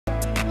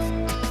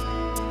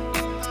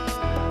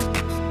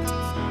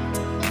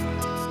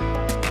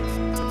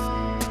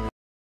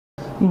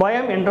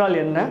பயம் என்றால்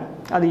என்ன,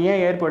 அது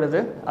ஏன் ஏற்படுது,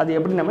 அது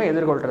எப்படி நம்ம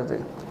எதிர்கொள்கிறது?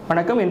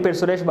 வணக்கம், என் பேர்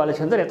சுரேஷ்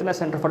பாலச்சந்தர், எத்தனை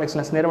சென்டர் ஃபார்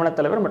எக்ஸலன்ஸ் நிறுவன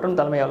தலைவர் மற்றும்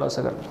தலைமை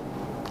ஆலோசகர்.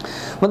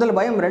 முதல்ல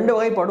பயம் 2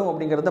 வகைப்படும்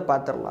அப்படிங்கிறத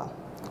பார்த்துடலாம்.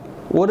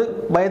 ஒரு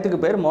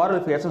பயத்துக்கு பேர்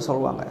மாரல் ஃபியர்ஸ்னு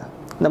சொல்லுவாங்க.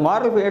 இந்த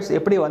மாரல் ஃபியர்ஸ்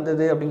எப்படி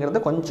வந்தது அப்படிங்கிறத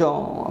கொஞ்சம்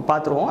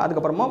பார்த்துருவோம்.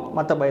 அதுக்கப்புறமா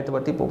மற்ற பயத்தை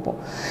பற்றி பார்ப்போம்.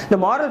 இந்த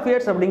மாரல்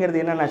ஃபியர்ஸ்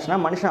அப்படிங்கிறது என்னென்னாச்சுன்னா,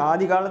 மனுஷன்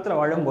ஆதி காலத்தில்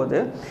வாழும்போது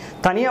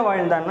தனியாக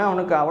வாழ்ந்தான்னா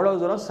அவனுக்கு அவ்வளோ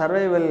தூரம்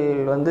சர்வைவல்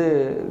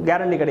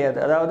கேரண்டி கிடையாது.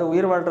 அதாவது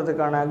உயிர்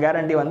வாழ்கிறதுக்கான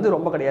கேரண்டி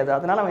ரொம்ப கிடையாது.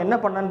 அதனால் அவன் என்ன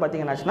பண்ணான்னு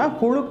பார்த்தீங்கன்னாச்சுன்னா,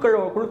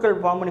 குழுக்கள்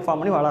ஃபார்ம்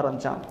பண்ணி வாழ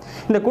ஆரம்பித்தான்.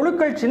 இந்த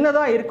குழுக்கள்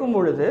சின்னதாக இருக்கும்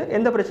பொழுது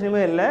எந்த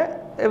பிரச்சனையுமே இல்லை,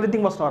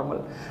 எவ்ரிதிங் வாஸ்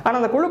நார்மல். ஆனால்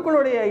அந்த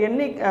குழுக்களுடைய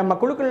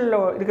குழுக்களில்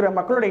இருக்கிற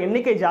மக்களுடைய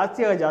எண்ணிக்கை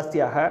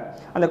ஜாஸ்தியாக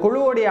அந்த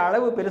குழுவுடைய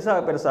அளவு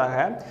பெருசாக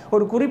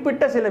ஒரு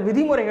குறிப்பிட்ட சில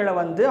விதிமுறைகளை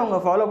அவங்க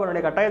ஃபாலோ பண்ண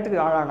வேண்டிய கட்டாயத்துக்கு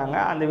ஆளானாங்க.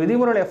 அந்த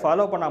விதிமுறைகளை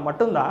ஃபாலோ பண்ணால்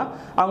மட்டும்தான்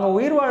அவங்க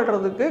உயிர்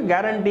வாழ்கிறதுக்கு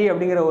கேரண்டி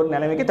அப்படிங்கிற ஒரு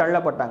நிலைமைக்கு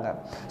தள்ளப்பட்டாங்க.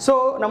 ஸோ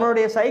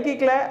நம்மளுடைய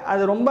சைக்கிக்கில்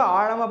அது ரொம்ப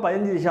ஆழமாக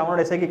பதிஞ்சிருச்சு.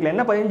 அவனுடைய சைக்கிக்கில்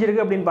என்ன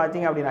பதிஞ்சிருக்கு அப்படின்னு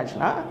பார்த்தீங்க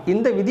அப்படின்னாச்சுன்னா,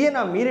 இந்த விதியை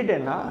நான்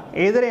மீறிட்டேன்னா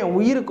எதிர என்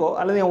உயிருக்கோ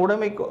அல்லது என்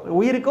உடைமைக்கோ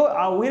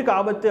உயிருக்கு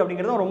ஆபத்து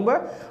அப்படிங்கிறதும் ரொம்ப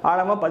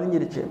ஆழமாக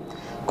பதிஞ்சிருச்சு.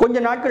 கொஞ்ச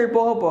நாட்கள்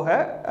போக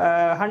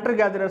ஹண்டர்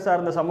கேதரர்ஸாக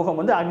இருந்த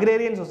சமூகம்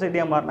அக்ரேரியன்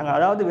சொசைட்டியாக மாறினாங்க.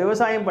 அதாவது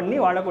விவசாயம் பண்ணி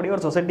வாழக்கூடிய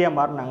ஒரு சொசைட்டியாக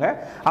மாறினாங்க.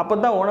 அப்போ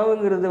தான்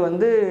உணவுங்கிறது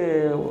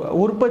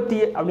உற்பத்தி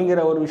அப்படிங்கிற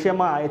ஒரு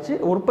விஷயமா ஆயிடுச்சு.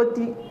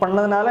 உற்பத்தி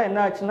பண்ணதுனால என்ன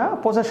ஆச்சுன்னா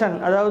பொசஷன்,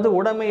 அதாவது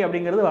உடைமை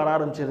அப்படிங்கிறது வர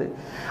ஆரம்பிச்சது.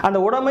 அந்த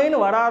உடைமைன்னு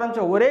வர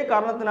ஆரம்பித்த ஒரே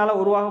காரணத்தினால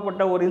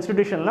உருவாக்கப்பட்ட ஒரு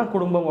இன்ஸ்டிடியூஷன் தான்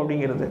குடும்பம்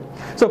அப்படிங்கிறது.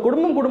 ஸோ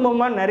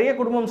குடும்பமாக நிறைய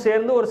குடும்பம்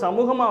சேர்ந்து ஒரு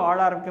சமூகமாக வாழ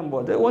ஆரம்பிக்கும்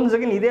போது ஒன்ஸ்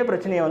அகெயின் இதே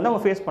பிரச்சனையை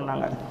அவங்க ஃபேஸ்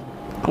பண்ணாங்க.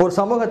 ஒரு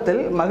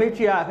சமூகத்தில்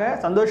மகிழ்ச்சியாக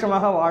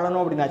சந்தோஷமாக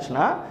வாழணும்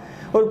அப்படின்னாச்சுன்னா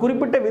ஒரு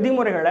குறிப்பிட்ட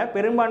விதிமுறைகளை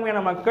பெரும்பான்மையான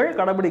மக்கள்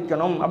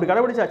கடைபிடிக்கணும். அப்படி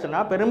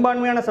கடைபிடிச்சாச்சுன்னா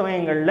பெரும்பான்மையான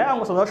சமயங்களில்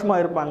அவங்க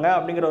சந்தோஷமாக இருப்பாங்க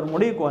அப்படிங்கிற ஒரு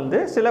முடிவுக்கு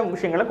சில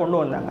விஷயங்களை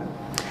கொண்டு வந்தாங்க.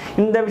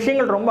 இந்த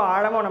விஷயங்கள் ரொம்ப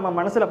ஆழமாக நம்ம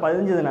மனசில்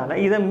பதிஞ்சதுனால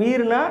இதை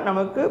மீறினா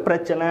நமக்கு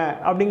பிரச்சனை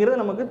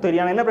அப்படிங்கிறது நமக்கு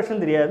தெரியும். என்ன பிரச்சனை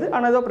தெரியாது,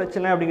 ஆனால் ஏதோ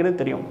பிரச்சனை அப்படிங்கிறது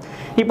தெரியும்.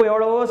 இப்போ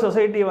எவ்வளவோ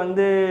சொசைட்டி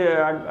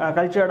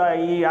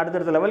கல்ச்சர்டாகி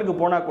அடுத்தடுத்த லெவலுக்கு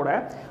போனால் கூட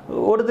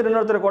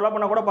இன்னொருத்தர் கொலை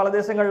பண்ணால் கூட பல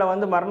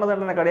தேசங்களில் மரண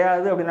தண்டனை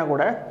கிடையாது அப்படின்னா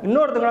கூட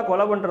இன்னொருத்தங்களை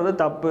கொலை பண்ணுறது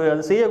தப்பு,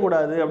 அது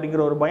செய்யக்கூடாது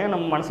அப்படிங்கிற ஒரு பயம்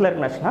நம்ம மனசில்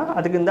இருக்குனாச்சுன்னா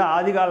அதுக்கு இந்த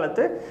ஆதி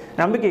காலத்து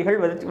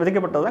நம்பிக்கைகள்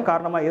விதைக்கப்பட்டது தான்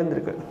காரணமாக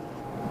இருந்திருக்கு.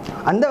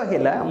 அந்த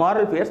வகையில்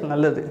மாரல் ஃபியர்ஸ்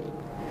நல்லது.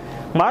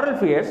 மாரல்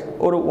ஃபியர்ஸ்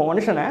ஒரு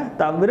மனுஷனை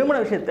தான் விரும்பின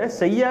விஷயத்தை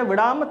செய்ய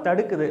விடாமல்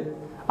தடுக்குது,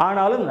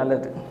 ஆனாலும்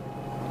நல்லது.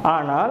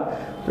 ஆனால்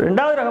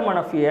 2வது ரகமான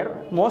ஃபியர்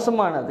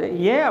மோசமானது.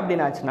 ஏன்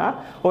அப்படின்னாச்சுன்னா,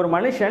 ஒரு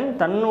மனுஷன்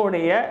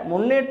தன்னுடைய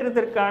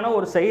முன்னேற்றத்திற்கான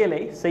ஒரு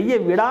செயலை செய்ய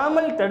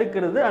விடாமல்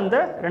தடுக்கிறது அந்த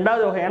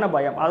 2வது வகையான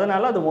பயம்.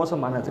 அதனால் அது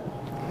மோசமானது.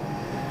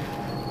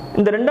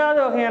 இந்த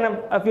 2வது வகையான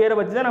ஃபியரை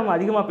பற்றி தான் நம்ம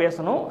அதிகமாக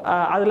பேசணும்.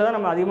 அதில் தான்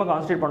நம்ம அதிகமாக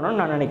கான்சன்ட்ரேட்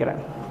பண்ணணும்னு நான்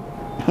நினைக்கிறேன்.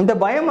 இந்த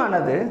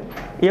பயமானது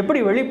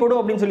எப்படி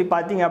வெளிப்படும் அப்படின்னு சொல்லி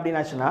பார்த்தீங்க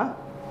அப்படின்னாச்சுன்னா,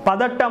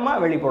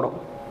 பதட்டமாக வெளிப்படும்.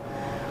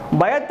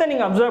 பயத்தை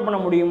நீங்கள் அப்சர்வ் பண்ண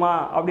முடியுமா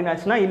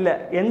அப்படின்னாச்சுன்னா இல்லை.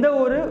 எந்த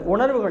ஒரு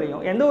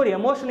உணர்வுகளையும் எந்த ஒரு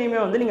எமோஷனையுமே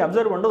நீங்கள்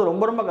அப்சர்வ் பண்ணுறது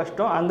ரொம்ப ரொம்ப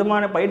கஷ்டம்.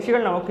 அந்தமான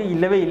பயிற்சிகள் நமக்கு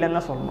இல்லவே இல்லைன்னு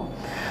தான் சொல்லணும்.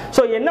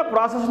 ஸோ என்ன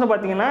ப்ராசஸ்னு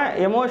பார்த்தீங்கன்னா,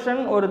 எமோஷன்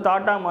ஒரு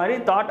தாட்டாக மாறி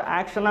தாட்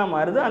ஆக்ஷனாக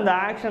மாறுது. அந்த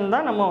ஆக்ஷன்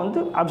தான் நம்ம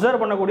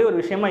அப்சர்வ் பண்ணக்கூடிய ஒரு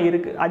விஷயமா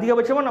இருக்குது.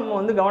 அதிகபட்சமாக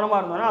நம்ம கவனமாக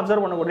இருந்தோம்னா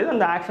அப்சர்வ் பண்ணக்கூடியது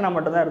அந்த ஆக்ஷனாக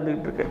மட்டும் தான்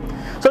இருந்துகிட்டு இருக்கு.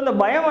 ஸோ இந்த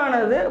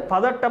பயமானது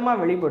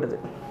பதட்டமாக வெளிப்படுது.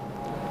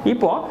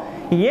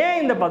 இப்போது ஏன்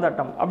இந்த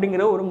பதட்டம்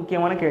அப்படிங்கிற ஒரு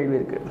முக்கியமான கேள்வி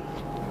இருக்குது.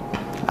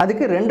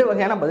 அதுக்கு 2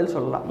 வகையான பதில்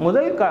சொல்லலாம்.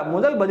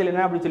 முதல் பதில்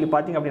என்ன அப்படின்னு சொல்லி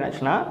பார்த்தீங்க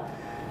அப்படின்னாச்சுன்னா,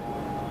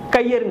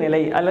 கையறு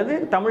நிலை, அல்லது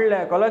தமிழில்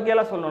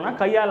கொலோக்கியலாக சொல்லணும்னா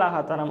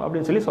கையாலாகத்தனம்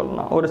அப்படின்னு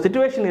சொல்லலாம். ஒரு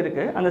சிச்சுவேஷன்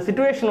இருக்குது, அந்த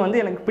சிச்சுவேஷன்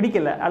எனக்கு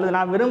பிடிக்கல அல்லது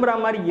நான் விரும்புகிற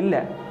மாதிரி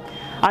இல்லை,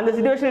 அந்த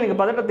சிச்சுவேஷன்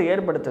எனக்கு பதட்டத்தை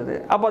ஏற்படுத்துது.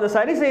 அப்போ அதை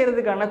சரி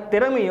செய்கிறதுக்கான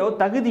திறமையோ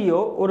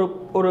தகுதியோ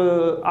ஒரு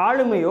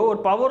ஆளுமையோ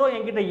ஒரு பவரோ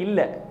என்கிட்ட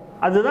இல்லை.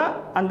 அதுதான்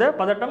அந்த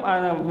பதட்டம்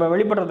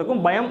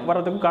வெளிப்படுறதுக்கும் பயம்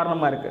வர்றதுக்கும்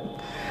காரணமாக இருக்குது.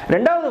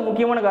 2வது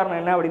முக்கியமான காரணம்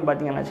என்ன அப்படின்னு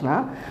பார்த்தீங்கன்னாச்சுன்னா,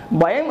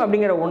 பயம்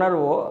அப்படிங்கிற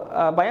உணர்வோ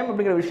பயம்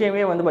அப்படிங்கிற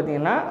விஷயமே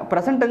பார்த்தீங்கன்னா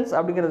ப்ரெசன்ட் டென்ஸ்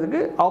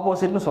அப்படிங்கிறதுக்கு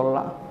ஆப்போசிட்னு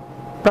சொல்லலாம்.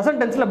 ப்ரெசன்ட்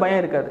டென்ஸில் பயம்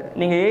இருக்காது.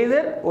 நீங்கள்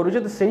எய்தர் ஒரு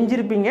விஷயத்தை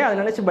செஞ்சுருப்பீங்க, அதை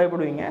நினச்சி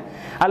பயப்படுவீங்க,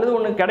 அல்லது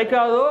ஒன்று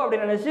கிடைக்காதோ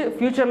அப்படின்னு நினச்சி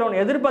ஃப்யூச்சரில்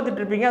ஒன்று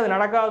எதிர்பார்த்துட்டு இருப்பீங்க, அது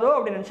நடக்காதோ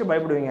அப்படின்னு நினச்சி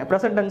பயப்படுவீங்க.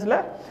 ப்ரெசன்ட் டென்ஸில்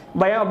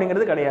பயம்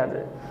அப்படிங்கிறது கிடையாது.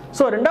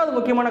 ஸோ 2வது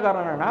முக்கியமான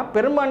காரணம் என்னென்னா,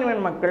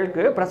 பெரும்பான்மையான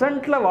மக்களுக்கு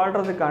ப்ரெசென்ட்டில்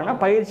வாழ்கிறதுக்கான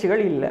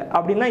பயிற்சிகள் இல்லை.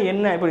 அப்படின்னா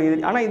என்ன இப்போ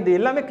ஆனால் இது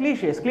எல்லாமே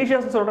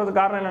கிளீஷியஸ் சொல்கிறதுக்கு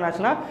காரணம்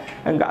என்னென்னாச்சுன்னா,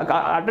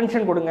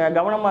 அட்டென்ஷன் கொடுங்க,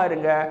 கவனமாக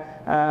இருங்க,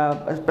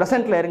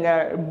 ப்ரெசென்ட்டில் இருங்க,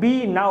 பி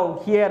நவ்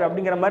ஹியர்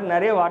அப்படிங்கிற மாதிரி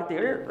நிறைய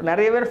வார்த்தைகள்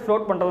நிறைய பேர்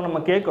ஃப்ளோட் பண்ணுறதை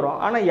நம்ம கேட்குறோம்.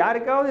 ஆனால்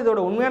யாருக்காவது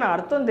இதோட உண்மையான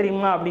அர்த்தம்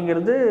தெரியுமா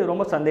அப்படிங்கிறது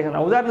ரொம்ப சந்தேகம்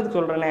தான். உதாரணத்துக்கு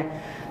சொல்கிறேனே,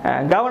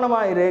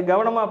 கவனமாக இரு,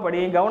 கவனமாக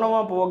படி,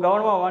 கவனமாக போ,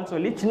 கவனமாக வான்னு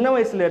சொல்லி சின்ன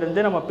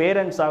வயசுலேருந்து நம்ம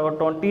பேரண்ட்ஸ்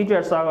ஆகட்டும்,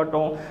 டீச்சர்ஸ்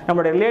ஆகட்டும்,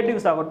 நம்மளுடைய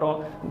ரிலேட்டிவ்ஸ் ஆகட்டும்,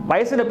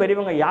 வயசில்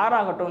பெரியவங்க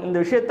யாராகட்டும் இந்த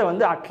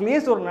விஷயத்தை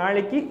அட்லீஸ்ட் ஒரு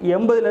நாளைக்கு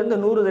 80லேருந்து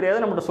 100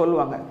 தெரியாத நம்மகிட்ட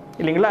சொல்லுவாங்க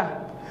இல்லைங்களா?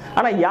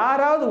 ஆனால்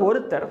யாராவது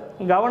ஒருத்தர்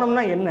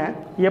கவனம்னா என்ன,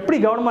 எப்படி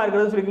கவனமாக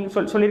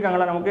இருக்கிறது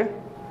சொல்லியிருக்காங்களா? நமக்கு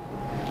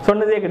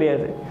சொன்னதே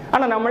கிடையாது.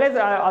 ஆனால் நம்மளே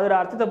அதோட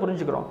அர்த்தத்தை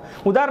புரிஞ்சுக்கிறோம்.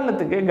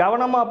 உதாரணத்துக்கு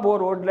கவனமாக போ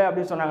ரோட்டில்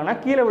அப்படின்னு சொன்னாங்கன்னா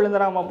கீழே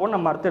விழுந்துடாமல் போன்னு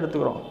நம்ம அர்த்தம்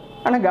எடுத்துக்கிறோம்.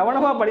 ஆனால்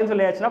கவனமாக படின்னு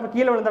சொல்லியாச்சுன்னா அப்போ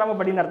கீழே விழுந்துடாமல்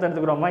படின்னு அர்த்தம்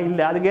எடுத்துக்கிறோமா?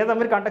 இல்லை, அதுக்கு ஏற்ற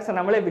மாதிரி கான்டெக்ஸ்ட்டை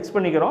நம்மளே ஃபிக்ஸ்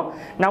பண்ணிக்கிறோம்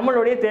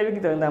நம்மளுடைய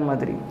தேவைக்கு தகுந்த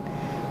மாதிரி.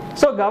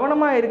 ஸோ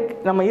கவனமாக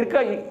நம்ம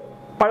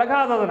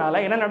பழகாததுனால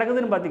என்ன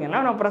நடக்குதுன்னு பார்த்தீங்கன்னா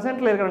நம்ம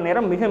ப்ரெசென்ட்டில் இருக்கிற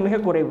நேரம் மிக மிக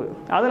குறைவு.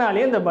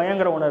 அதனாலேயே இந்த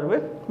பயங்கர உணர்வு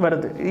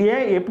வருது.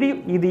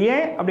 இது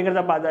ஏன்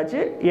அப்படிங்கிறத பார்த்தாச்சு,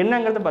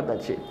 என்னங்கிறத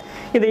பார்த்தாச்சு.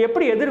 இதை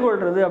எப்படி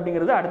எதிர்கொள்கிறது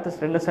அப்படிங்கிறது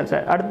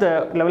அடுத்த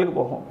லெவலுக்கு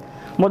போகும்.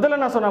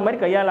 முதல்ல நான் சொன்ன மாதிரி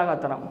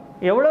கையாலாகத்தனம்.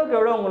 எவ்வளோக்கு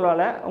எவ்வளோ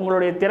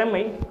உங்களுடைய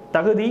திறமை,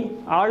 தகுதி,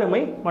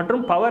 ஆளுமை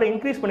மற்றும் பவரை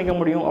இன்க்ரீஸ் பண்ணிக்க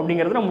முடியும்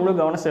அப்படிங்கிறத முழு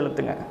கவனம்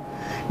செலுத்துங்க.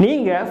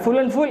 நீங்கள்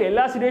ஃபுல் அண்ட் ஃபுல்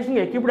எல்லா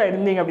சிச்சுவேஷனுக்கும் எக்யூப்டாக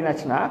இருந்தீங்க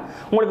அப்படின்னாச்சுன்னா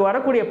உங்களுக்கு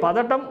வரக்கூடிய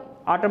பதட்டம்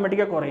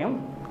ஆட்டோமேட்டிக்காக குறையும்.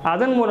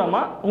 அதன்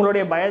மூலமாக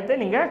உங்களுடைய பயத்தை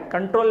நீங்கள்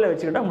கண்ட்ரோலில்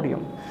வச்சுக்கிட்ட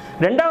முடியும்.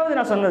 ரெண்டாவது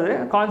நான் சொன்னது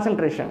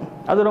கான்சன்ட்ரேஷன்.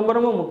 அது ரொம்ப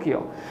ரொம்ப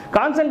முக்கியம்.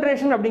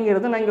 கான்சன்ட்ரேஷன்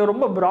அப்படிங்கிறது நான் இங்கே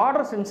ரொம்ப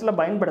ப்ராடர் சென்ஸில்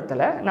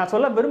பயன்படுத்தலை. நான்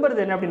சொல்ல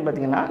விரும்புகிறது என்ன அப்படின்னு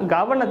பார்த்தீங்கன்னா,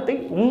 கவனத்தை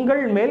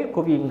உங்கள் மேல்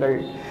குவியுங்கள்.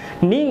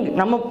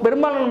 நம்ம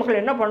பெரும்பாலான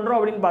மக்கள் என்ன பண்ணுறோம்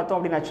அப்படின்னு பார்த்தோம்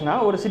அப்படின்னாச்சுன்னா,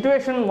 ஒரு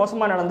சிச்சுவேஷன்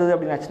மோசமாக நடந்தது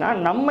அப்படின்னாச்சுன்னா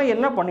நம்ம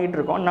என்ன பண்ணிகிட்டு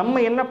இருக்கோம்,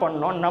 நம்ம என்ன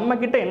பண்ணோம்,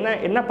 நம்மக்கிட்ட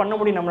என்ன பண்ண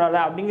முடியும்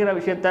நம்மளால் அப்படிங்கிற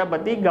விஷயத்தை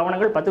பற்றி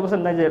கவனங்கள்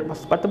 10% தான்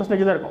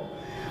இருக்கும்.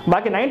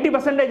 பாக்கி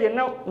 90%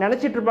 என்ன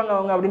நினச்சிட்டு இருப்பாங்க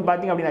அவங்க அப்படின்னு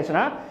பார்த்தீங்க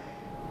அப்படின்னாச்சுன்னா,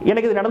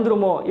 எனக்கு இது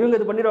நடந்துருமோ, இவங்க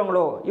இது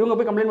பண்ணிடுவாங்களோ, இவங்க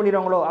போய் கம்ப்ளைண்ட்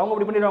பண்ணிடுவாங்களோ, அவங்க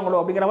இப்படி பண்ணிடுவாங்களோ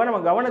அப்படிங்கிற மாதிரி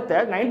நம்ம கவனத்தை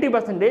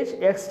 90%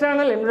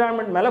 எக்ஸ்டர்னல்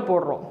என்விரான்மெண்ட் மேலே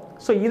போடுறோம்.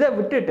 ஸோ இதை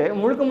விட்டுட்டு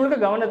முழுக்க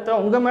கவனத்தை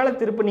உங்கள் மேலே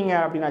திருப்பினீங்க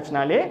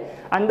அப்படின்னாச்சுனாலே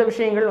அந்த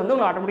விஷயங்கள்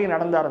உங்களுக்கு ஆட்டோமேட்டிக்காக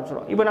நடந்து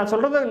ஆரம்பிச்சிடும். இப்போ நான்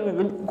சொல்கிறத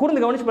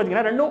கூர்ந்து கவனித்து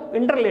பார்த்தீங்கன்னா ரெண்டும்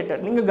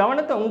இன்டர்ரிலேட்டட். நீங்கள்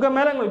கவனத்தை உங்கள்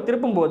மேலே உங்களுக்கு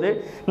திருப்பும் போது,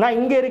 நான்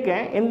இங்கே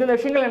இருக்கேன், எந்தெந்த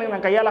விஷயங்கள் எனக்கு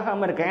நான்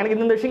கையாளாகாமல் இருக்கேன், எனக்கு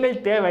இந்த விஷயங்கள்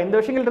தேவை, இந்த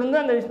விஷயங்கள்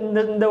இருந்து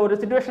இந்த ஒரு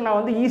சிச்சுவேஷன்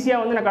நான்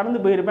ஈஸியாக நான்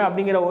கடந்து போயிருப்பேன்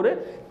அப்படிங்கிற ஒரு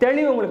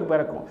தெளிவு உங்களுக்கு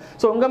பிறக்கும்.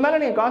 ஸோ உங்கள்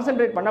மேலே நீங்கள்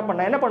கான்சென்ட்ரேட்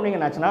பண்ண என்ன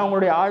பண்ணுவீங்கன்னாச்சுன்னா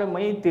உங்களுடைய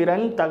ஆளுமை,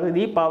 திறன்,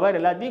 தகுதி, பவர்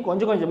எல்லாத்தையும்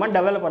கொஞ்சம் கொஞ்சமாக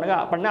டெவலப்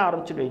பண்ண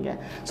ஆரம்பிச்சுடுவீங்க.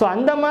 ஸோ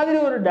அந்த மாதிரி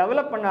ஒரு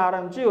டெவலப் பண்ண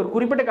ஆரம்பித்து ஒரு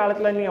குறிப்பிட்ட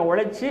காலத்தில் நீங்கள்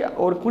உழைச்சி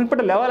ஒரு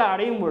குறிப்பிட்ட லெவலை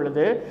அடையும்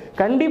பொழுது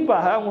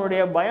கண்டிப்பாக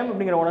உங்களுடைய பயம்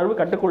அப்படிங்கிற உணர்வு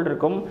கட்டுக்குள்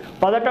இருக்கும்.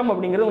 பதட்டம்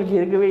அப்படிங்கிறது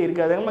உங்களுக்கு இருக்கவே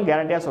இருக்காதுன்னு நம்ம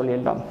கேரண்டியாக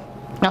சொல்லிடலாம்.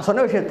 நான்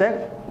சொன்ன விஷயத்தை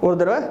ஒரு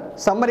தடவை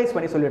சம்மரைஸ்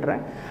பண்ணி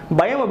சொல்லிடுறேன்.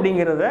 பயம்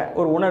அப்படிங்கிறத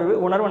ஒரு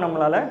உணர்வை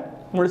நம்மளால்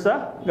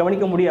முழுசாக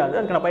கவனிக்க முடியாது.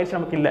 அதுக்கான பயிற்சி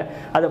நமக்கு இல்லை.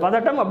 அது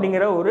பதட்டம்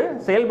அப்படிங்கிற ஒரு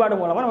செயல்பாடு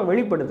மூலமாக நம்ம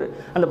வெளிப்படுது.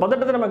 அந்த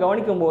பதட்டத்தை நம்ம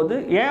கவனிக்கும் போது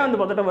ஏன் அந்த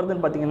பதட்டம்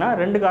வருதுன்னு பார்த்தீங்கன்னா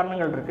 2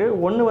 காரணங்கள் இருக்குது.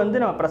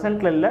 ஒன்று நம்ம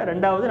ப்ரெசென்ட்டில் இல்லை,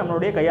 ரெண்டாவது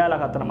நம்மளுடைய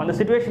கையாளாகத்தனம். அந்த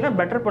சிச்சுவேஷனை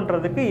பெட்டர்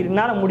பண்ணுறதுக்கு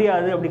என்னால்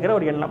முடியாது அப்படிங்கிற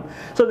ஒரு எண்ணம்.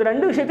 ஸோ இது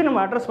 2 விஷயத்தையும்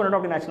நம்ம அட்ரஸ் பண்ணணும்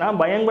அப்படின்னாச்சுன்னா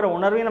பயங்கர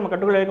உணர்வையும் நம்ம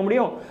கட்டுக்குள்ள வைக்க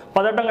முடியும்,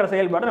 பதட்டங்கிற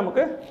செயல்பாடு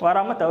நமக்கு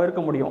வராமல்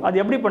தவிர்க்க முடியும்.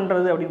 அது எப்படி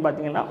பண்ணுறது அப்படின்னு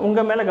பார்த்தீங்கன்னா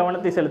உங்கள் மேலே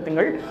கவனத்தை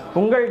செலுத்துங்கள்.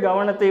 உங்கள்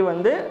கவனத்தை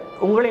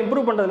உங்களை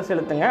இம்ப்ரூவ் பண்ணுறதுல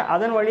செலுத்துங்க.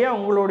 அதன் வழியாக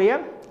உங்களுடைய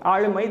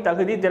ஆளுமை,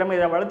 தகுதி, திறமை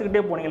இதை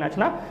வளர்த்துக்கிட்டே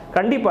போனீங்கன்னாச்சுன்னா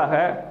கண்டிப்பாக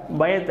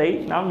பயத்தை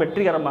நாம்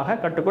வெற்றிகரமாக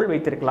கட்டுக்குள்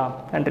வைத்திருக்கலாம்.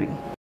 நன்றி.